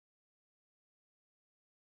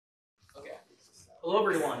Hello,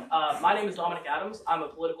 everyone. My name is Dominic. I'm a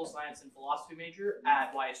political science and philosophy major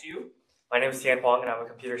at YSU. My name is Tien, and I'm a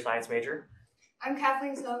computer science major. I'm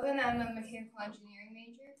Kathleen, Sullivan, I'm a mechanical engineering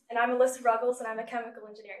major. And I'm Alyssa, Ruggles, and I'm a chemical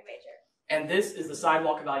engineering major. And this is the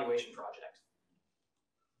Sidewalk Evaluation Project.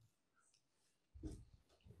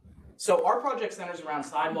 So our project centers around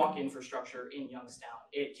sidewalk infrastructure in Youngstown.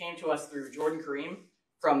 It came to us through Jordan Kareem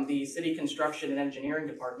from the City Construction and Engineering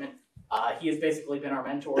Department. He has basically been our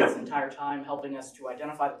mentor this entire time, helping us to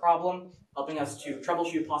identify the problem, helping us to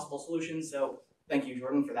troubleshoot possible solutions. So thank you,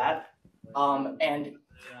 Jordan, for that. And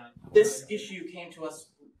this issue came to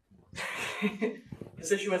us.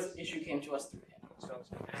 This issue came to us through him.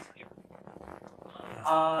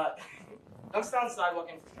 Youngstown sidewalk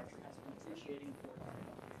infrastructure has been appreciating for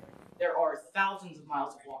there are thousands of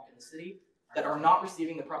miles of walk in the city that are not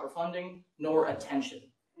receiving the proper funding nor attention.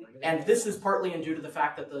 And this is partly due to the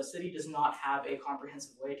fact that the city does not have a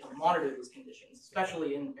comprehensive way to monitor these conditions,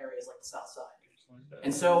 especially in areas like the South Side.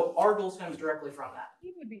 And so our goal stems directly from that.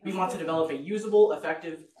 We want to develop a usable,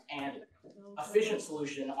 effective, and efficient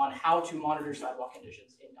solution on how to monitor sidewalk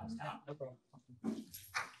conditions in Youngstown.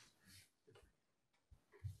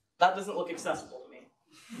 That doesn't look accessible to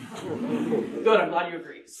me. Good, I'm glad you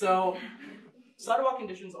agree. So sidewalk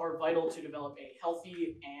conditions are vital to develop a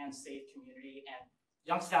healthy and safe community, and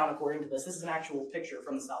Youngstown, according to this is an actual picture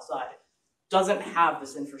from the South Side, doesn't have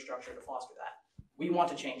this infrastructure to foster that. We want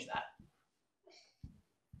to change that.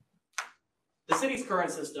 The city's current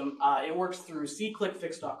system, it works through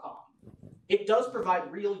seeclickfix.com. It does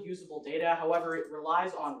provide real usable data, however, it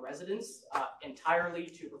relies on residents entirely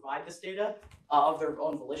to provide this data of their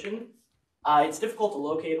own volition. It's difficult to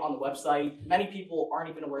locate on the website. Many people aren't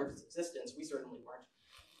even aware of its existence. We certainly weren't.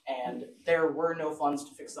 And there were no funds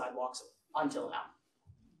to fix sidewalks until now.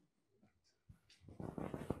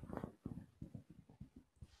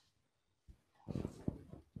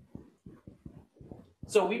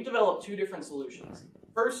 So we've developed two different solutions.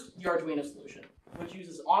 First, the Arduino solution, which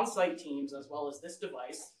uses on-site teams as well as this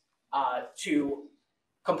device to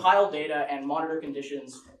compile data and monitor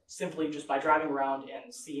conditions simply just by driving around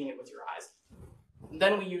and seeing it with your eyes.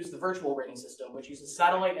 Then we use the virtual rating system, which uses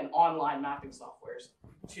satellite and online mapping softwares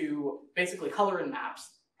to basically color in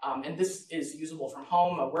maps. And this is usable from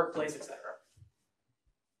home, a workplace, etc.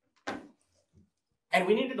 And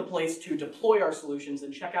we needed a place to deploy our solutions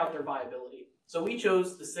and check out their viability. So we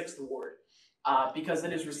chose the 6th Ward because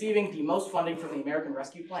it is receiving the most funding from the American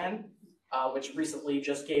Rescue Plan, which recently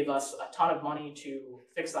just gave us a ton of money to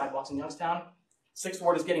fix sidewalks in Youngstown. 6th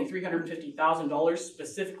Ward is getting $350,000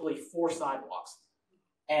 specifically for sidewalks.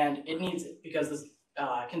 And it needs it because the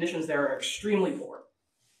conditions there are extremely poor.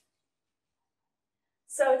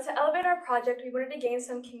 So to elevate our project, we wanted to gain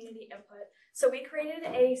some community input. So we created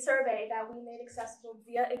a survey that we made accessible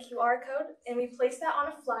via a QR code, and we placed that on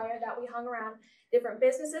a flyer that we hung around different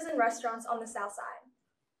businesses and restaurants on the South Side.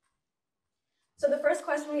 So the first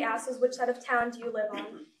question we asked was, which side of town do you live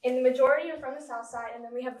on? And the majority are from the South Side, and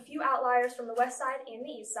then we have a few outliers from the West Side and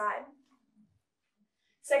the East Side.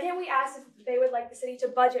 Second, we asked if they would like the city to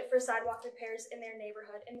budget for sidewalk repairs in their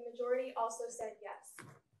neighborhood, and the majority also said yes.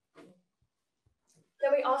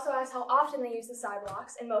 Then we also asked how often they use the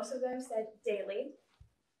sidewalks, and most of them said daily.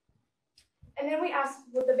 And then we asked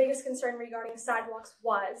what the biggest concern regarding sidewalks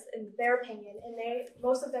was, in their opinion, and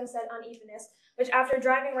most of them said unevenness, which after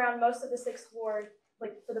driving around most of the 6th Ward,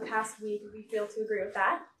 like for the past week, we feel to agree with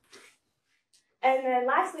that. And then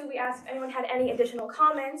lastly, we asked if anyone had any additional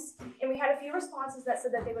comments, and we had a few responses that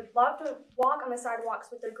said that they would love to walk on the sidewalks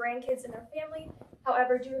with their grandkids and their family.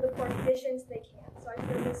 However, due to the poor conditions, they can't. So I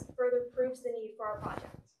feel this further proves the need for our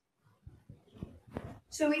project.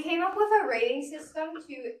 So we came up with a rating system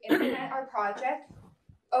to implement our project,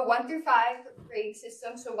 a 1 through 5 rating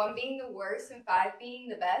system, so 1 being the worst and 5 being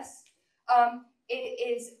the best.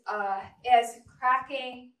 It has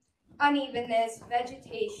cracking, unevenness,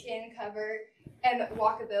 vegetation cover, and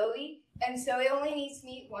walkability, and so it only needs to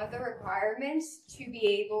meet one of the requirements to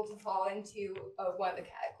be able to fall into one of the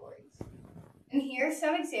categories. And here are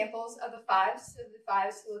some examples of the 5s. So the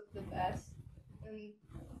 5s look the best, and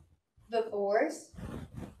the 4s,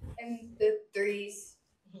 and the 3s,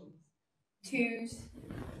 2s,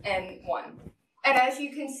 and 1. And as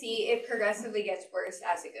you can see, it progressively gets worse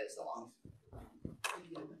as it goes along.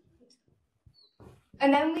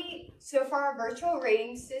 And then so for our virtual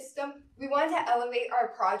rating system, we wanted to elevate our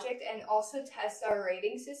project and also test our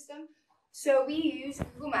rating system. So we used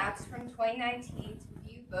Google Maps from 2019 to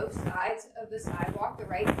view both sides of the sidewalk, the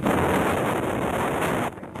right and to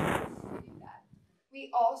do that. We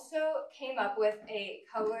also came up with a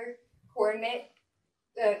color coordinate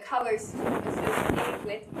the colors associated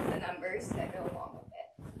with the numbers that go along with it.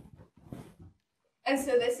 And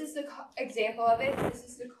so this is the example of it. This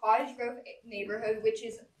is the Cottage Grove neighborhood, which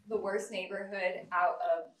is the worst neighborhood out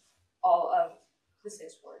of all of the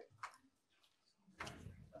 6th Ward.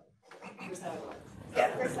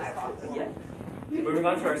 Yeah, for sidewalks. Yeah. Moving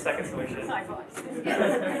on to our second solution. Sidewalks.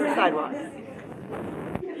 Sidewalks.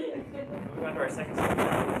 Moving on to our second solution, we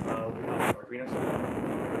have Arduino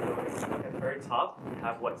solution. At the very top, we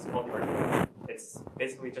have what's called the Arduino. It's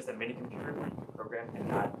basically just a mini computer where you can program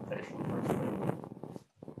and add additional parts to it.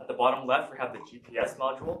 At the bottom left, we have the GPS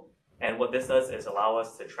module. And what this does is allow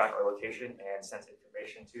us to track our location and send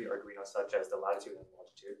information to the Arduino, such as the latitude and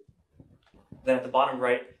longitude. Then at the bottom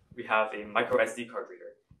right, we have a micro SD card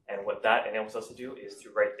reader. And what that enables us to do is to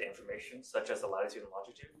write the information, such as the latitude and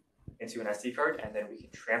longitude, into an SD card, and then we can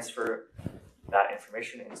transfer that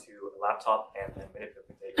information into a laptop and then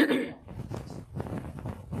manipulate it.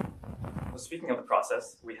 Well, speaking of the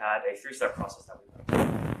process, we had a 3-step process that we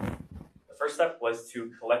went. The first step was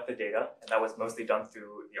to collect the data, and that was mostly done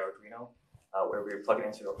through the Arduino, where we would plug it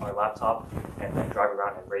into our laptop and then drive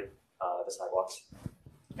around and rate the sidewalks,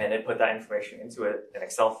 and then put that information into an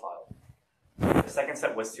Excel file. The second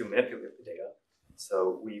step was to manipulate the data.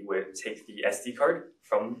 So we would take the SD card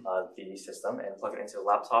from the system and plug it into the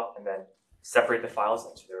laptop and then separate the files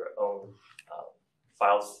into their own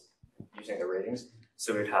files using the ratings.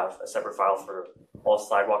 So we'd have a separate file for all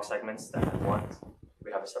sidewalk segments that had 1s.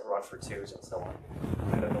 We'd have a separate one for 2s and so on.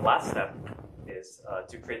 And then the last step is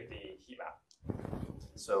to create the heat map.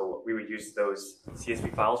 So we would use those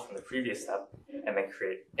CSV files from the previous step and then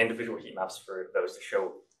create individual heat maps for those to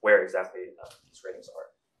show where exactly these ratings are.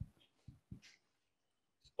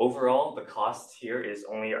 Overall, the cost here is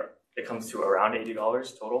it comes to around $80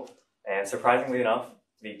 total. And surprisingly enough,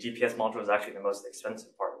 the GPS module is actually the most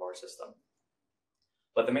expensive part of our system.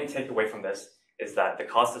 But the main takeaway from this is that the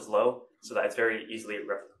cost is low, so that it's very easily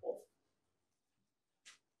replicable.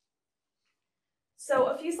 So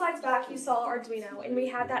a few slides back, you saw Arduino, and we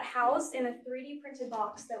had that housed in a 3D printed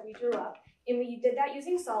box that we drew up. And we did that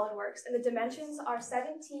using SolidWorks, and the dimensions are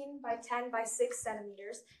 17 by 10 by 6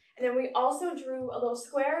 centimeters. And then we also drew a little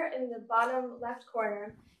square in the bottom left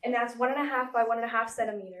corner, and that's 1.5 by 1.5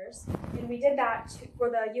 centimeters. And we did that for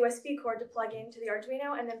the USB cord to plug into the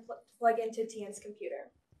Arduino and then plug into Tien's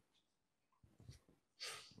computer.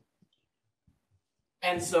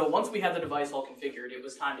 And so once we had the device all configured, it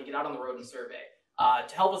was time to get out on the road and survey.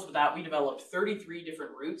 To help us with that, we developed 33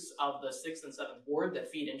 different routes of the 6th and 7th Ward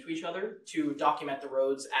that feed into each other to document the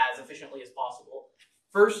roads as efficiently as possible.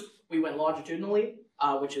 First, we went longitudinally,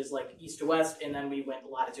 which is like east to west, and then we went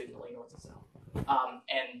latitudinally, north to south.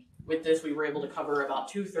 And with this, we were able to cover about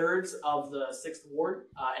 2/3 of the 6th Ward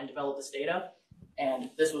and develop this data,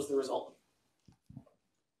 and this was the result.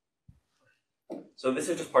 So this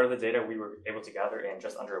is just part of the data we were able to gather in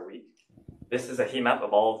just under a week. This is a heat map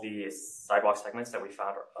of all of the sidewalk segments that we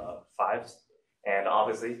found are 5s. And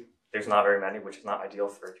obviously, there's not very many, which is not ideal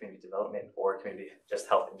for community development or community just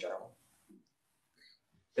health in general.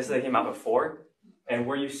 This is a heat map of 4. And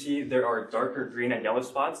where you see there are darker green and yellow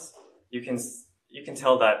spots, you can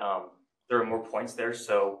tell that there are more points there.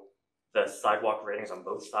 So the sidewalk ratings on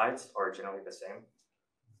both sides are generally the same.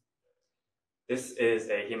 This is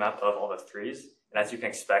a heat map of all the 3s. And as you can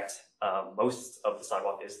expect, most of the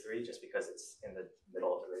sidewalk is 3 just because it's in the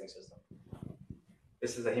middle of the rating system.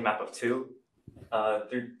 This is a heat map of 2.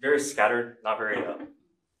 They're very scattered, not very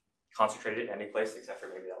concentrated in any place except for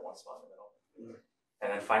maybe that one spot in the middle.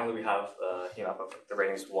 And then finally, we have a heat map of the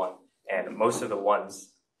ratings 1. And most of the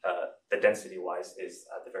 1s, the density-wise, is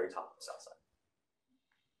at the very top of the south side.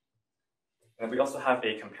 And we also have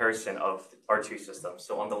a comparison of our 2 systems.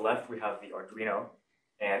 So on the left, we have the Arduino.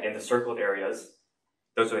 And in the circled areas,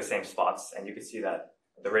 those are the same spots, and you can see that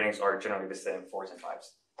the ratings are generally the same, 4s and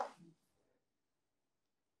 5s.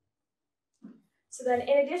 So then,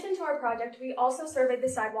 in addition to our project, we also surveyed the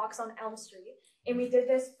sidewalks on Elm Street, and we did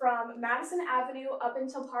this from Madison Avenue up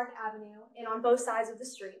until Park Avenue, and on both sides of the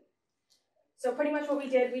street. So pretty much what we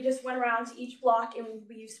did, we just went around to each block, and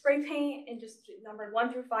we used spray paint and just numbered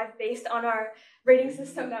 1 through 5 based on our rating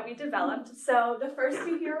system that we developed. So the first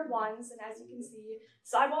 2 here are 1s, and as you can see,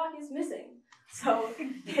 sidewalk is missing. So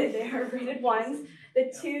they are rated 1s.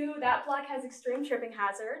 The 2, that block has extreme tripping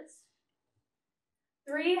hazards.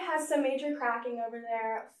 3 has some major cracking over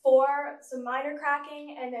there. 4, some minor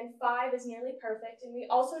cracking, and then 5 is nearly perfect. And we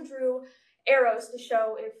also drew arrows to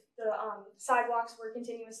show if the sidewalks were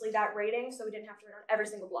continuously that rating, so we didn't have to run on every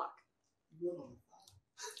single block.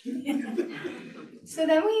 So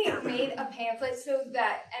then we made a pamphlet so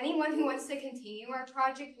that anyone who wants to continue our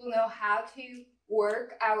project will know how to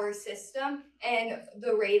work our system and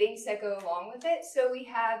the ratings that go along with it. So we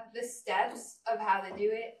have the steps of how to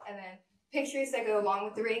do it and then pictures that go along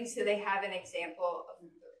with the ratings so they have an example of the.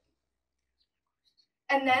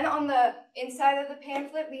 And then on the inside of the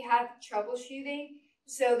pamphlet, we have troubleshooting.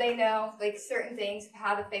 So they know like certain things,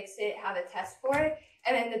 how to fix it, how to test for it,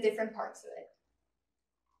 and then the different parts of it.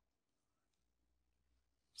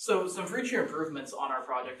 So some future improvements on our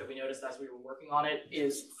project that we noticed as we were working on it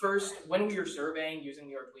is first, when we were surveying using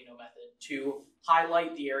the Arduino method to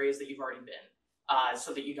highlight the areas that you've already been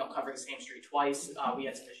so that you don't cover the same street twice. We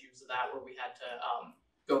had some issues with that where we had to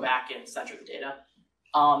go back and center the data.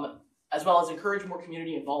 As well as encourage more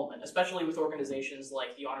community involvement, especially with organizations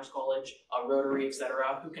like the Honors College, Rotary,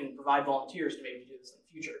 etc., who can provide volunteers to maybe do this in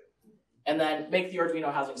the future. And then make the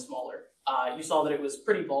Arduino housing smaller. You saw that it was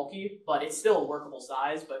pretty bulky, but it's still a workable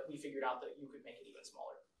size, but we figured out that you could make it even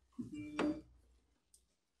smaller.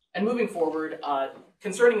 And moving forward,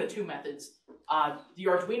 concerning the two methods, the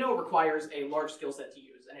Arduino requires a large skill set to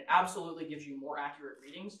use, and it absolutely gives you more accurate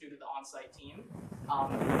readings due to the on-site team,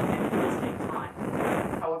 and it does take time.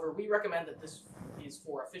 However, we recommend that this is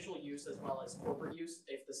for official use as well as corporate use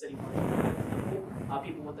if the city wants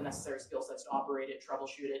people with the necessary skill sets to operate it,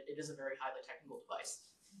 troubleshoot it. It is a very highly technical device.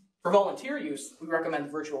 For volunteer use, we recommend the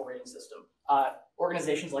virtual rating system.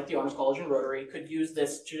 Organizations like the Honors College and Rotary could use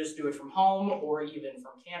this to just do it from home or even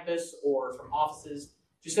from campus or from offices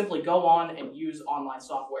to simply go on and use online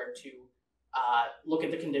software to look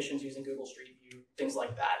at the conditions using Google Street View, things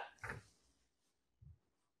like that.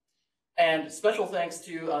 And special thanks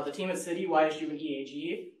to the team at City, YSU, and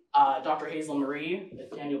EAG, Dr. Hazel Marie,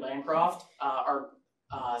 Daniel Bancroft, our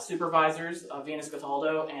supervisors, Venus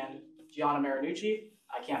Cataldo and Gianna Marinucci.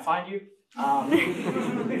 I can't find you.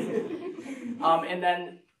 And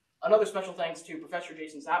then another special thanks to Professor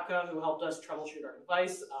Jason Zapka, who helped us troubleshoot our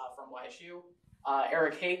device from YSU,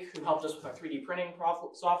 Eric Hake, who helped us with our 3D printing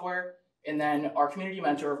software, and then our community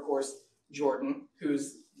mentor, of course, Jordan,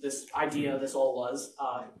 who's this all was,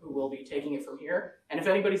 who will be taking it from here. And if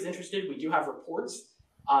anybody's interested, we do have reports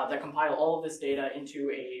that compile all of this data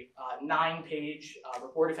into a 9-page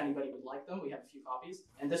report if anybody would like them. We have a few copies,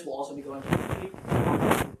 and this will also be going to the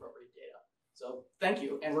appropriate data. So thank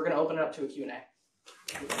you, and we're going to open it up to a Q&A.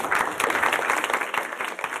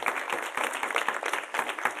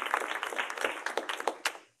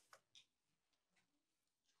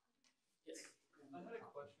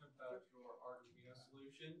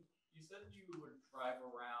 You said you would drive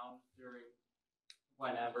around during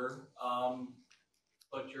whenever,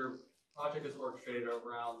 but your project is orchestrated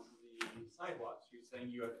around the sidewalks. You're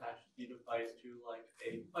saying you attach the device to like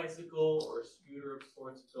a bicycle or a scooter of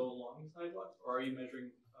sorts to go along the sidewalks, or are you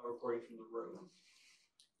recording from the road?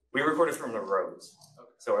 We recorded from the roads. Okay.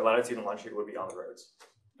 So our latitude and longitude would be on the roads.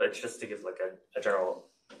 But it's just to give like a general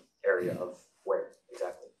area of where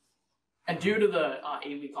exactly. And due to the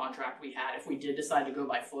 8-week contract we had, if we did decide to go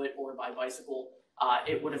by foot or by bicycle,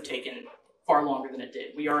 it would have taken far longer than it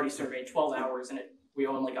did. We already surveyed 12 hours and we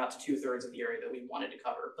only got to 2/3 of the area that we wanted to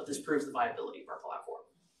cover, but this proves the viability of our platform.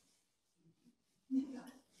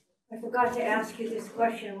 I forgot to ask you this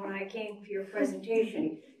question when I came for your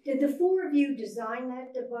presentation. Did the 4 of you design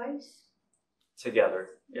that device?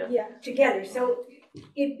 Together, yeah. Yeah. Together, so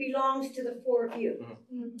it belongs to the 4 of you.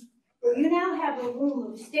 Mm-hmm. Well, you now have a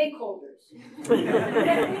room of stakeholders.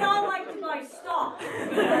 And we all like to buy stock.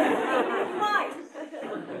 Right.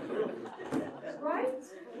 Right?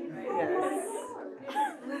 Yes.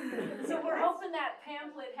 So we're hoping that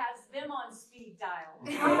pamphlet has them on speed dial.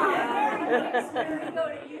 When we go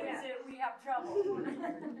to use it, we have trouble.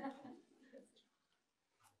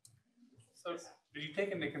 So did you take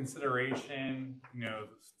into consideration,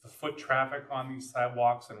 the foot traffic on these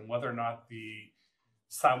sidewalks and whether or not the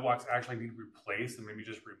sidewalks actually need replaced and maybe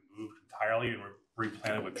just removed entirely and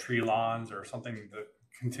replanted with tree lawns or something that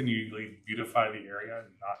continually beautify the area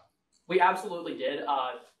and not? We absolutely did.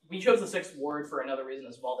 We chose the 6th ward for another reason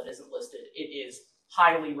as well that isn't listed. It is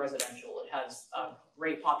highly residential. It has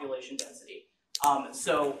great population density.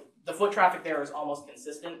 So the foot traffic there is almost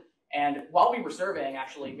consistent. And while we were surveying,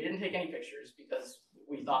 actually, we didn't take any pictures because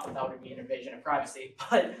we thought that would be an invasion of privacy.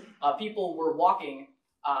 But people were walking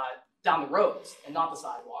down the roads and not the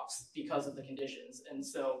sidewalks because of the conditions. And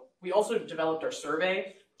so we also developed our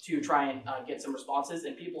survey to try and get some responses,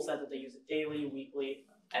 and people said that they use it daily, weekly.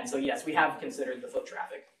 And so yes, we have considered the foot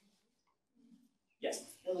traffic.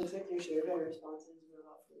 Yes? It looks like your survey responses were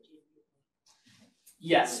about 14 people.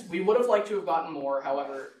 Yes, we would have liked to have gotten more.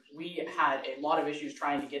 However, we had a lot of issues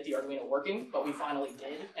trying to get the Arduino working, but we finally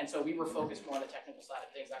did. And so we were focused more on the technical side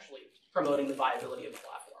of things, actually promoting the viability of the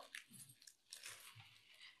platform.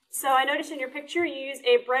 So I noticed in your picture you use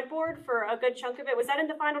a breadboard for a good chunk of it. Was that in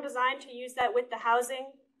the final design to use that with the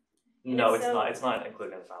housing? No, it's not. It's not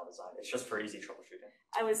included in the final design. It's just for easy troubleshooting.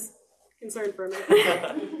 I was concerned for a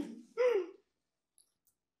minute.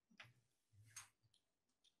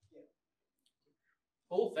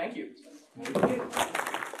 Cool, thank you.